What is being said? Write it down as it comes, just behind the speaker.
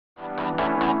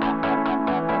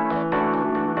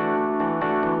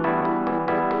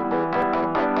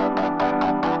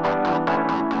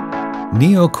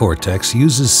Neocortex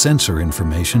uses sensor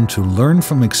information to learn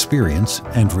from experience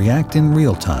and react in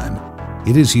real time.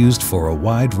 It is used for a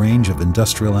wide range of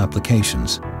industrial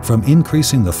applications, from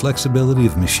increasing the flexibility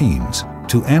of machines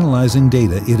to analyzing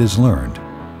data it has learned.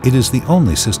 It is the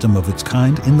only system of its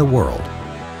kind in the world.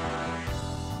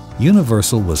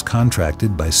 Universal was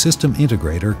contracted by system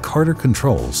integrator Carter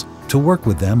Controls to work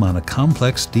with them on a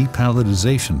complex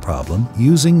depalletization problem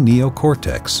using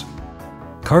Neocortex.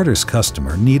 Carter's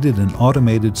customer needed an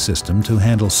automated system to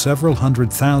handle several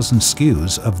 100,000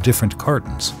 SKUs of different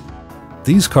cartons.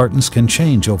 These cartons can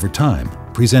change over time,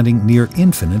 presenting near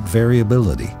infinite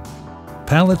variability.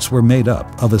 Pallets were made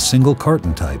up of a single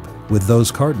carton type, with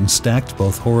those cartons stacked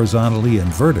both horizontally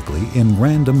and vertically in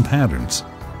random patterns.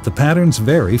 The patterns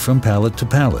vary from pallet to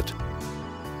pallet.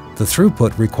 The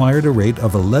throughput required a rate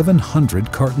of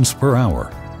 1,100 cartons per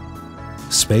hour.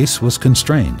 Space was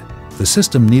constrained. The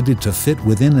system needed to fit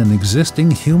within an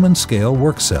existing human-scale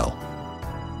work cell.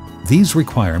 These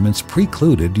requirements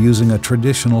precluded using a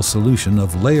traditional solution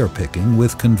of layer picking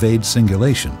with conveyed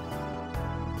singulation.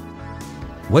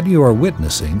 What you are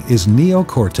witnessing is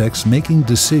Neocortex making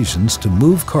decisions to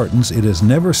move cartons it has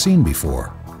never seen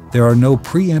before. There are no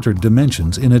pre-entered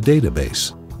dimensions in a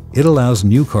database. It allows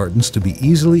new cartons to be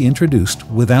easily introduced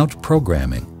without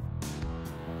programming.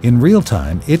 In real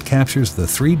time, it captures the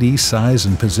 3D size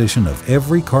and position of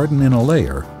every carton in a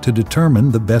layer to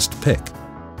determine the best pick.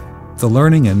 The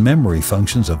learning and memory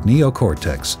functions of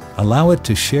Neocortex allow it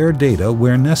to share data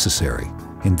where necessary.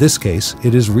 In this case,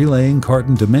 it is relaying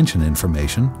carton dimension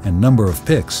information and number of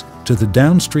picks to the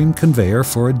downstream conveyor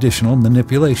for additional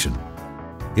manipulation.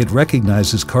 It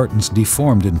recognizes cartons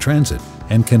deformed in transit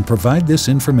and can provide this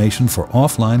information for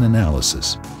offline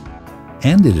analysis.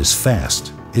 And it is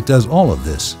fast. It does all of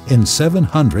this in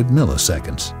 700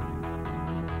 milliseconds.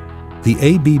 The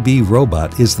ABB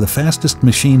robot is the fastest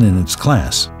machine in its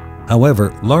class.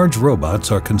 However, large robots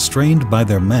are constrained by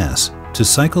their mass to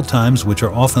cycle times which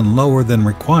are often lower than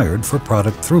required for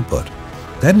product throughput.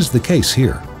 That is the case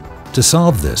here. To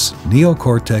solve this,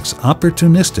 Neocortex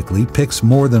opportunistically picks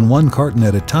more than one carton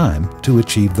at a time to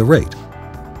achieve the rate.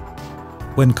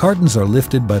 When cartons are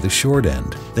lifted by the short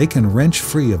end, they can wrench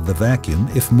free of the vacuum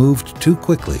if moved too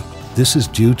quickly. This is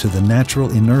due to the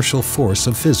natural inertial force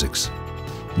of physics.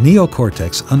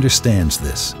 Neocortex understands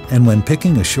this, and when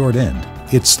picking a short end,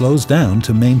 it slows down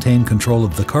to maintain control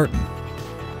of the carton.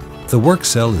 The work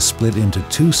cell is split into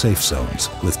two safe zones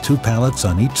with 2 pallets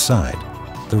on each side.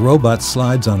 The robot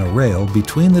slides on a rail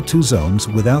between the 2 zones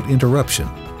without interruption.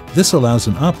 This allows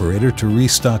an operator to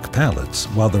restock pallets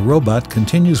while the robot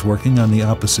continues working on the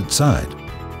opposite side.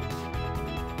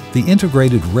 The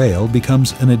integrated rail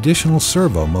becomes an additional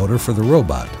servo motor for the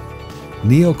robot.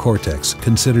 Neocortex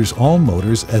considers all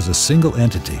motors as a single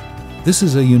entity. This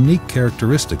is a unique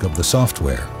characteristic of the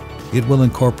software. It will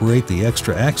incorporate the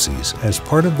extra axes as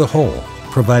part of the whole,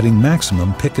 providing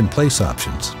maximum pick-and-place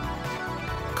options.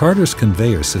 Carter's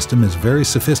conveyor system is very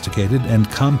sophisticated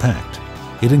and compact.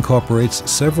 It incorporates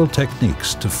several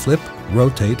techniques to flip,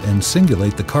 rotate, and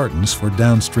singulate the cartons for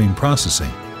downstream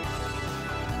processing.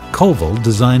 Koval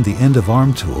designed the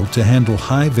end-of-arm tool to handle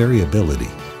high variability.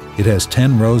 It has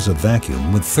 10 rows of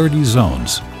vacuum with 30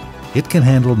 zones. It can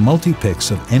handle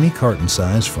multi-picks of any carton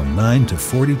size from 9 to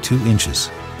 42 inches.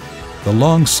 The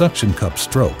long suction cup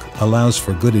stroke allows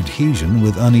for good adhesion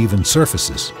with uneven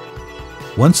surfaces.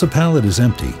 Once a pallet is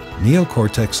empty,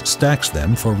 Neocortex stacks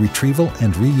them for retrieval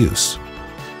and reuse.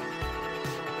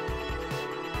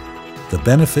 The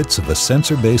benefits of a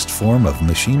sensor-based form of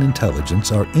machine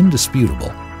intelligence are indisputable.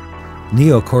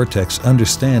 Neocortex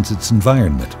understands its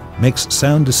environment, makes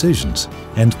sound decisions,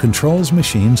 and controls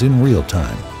machines in real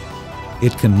time.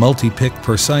 It can multi-pick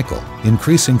per cycle,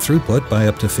 increasing throughput by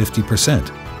up to 50%.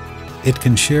 It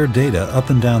can share data up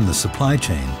and down the supply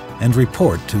chain and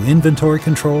report to inventory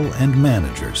control and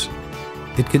managers.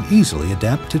 It can easily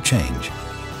adapt to change.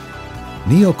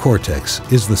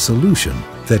 Neocortex is the solution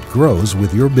that grows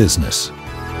with your business.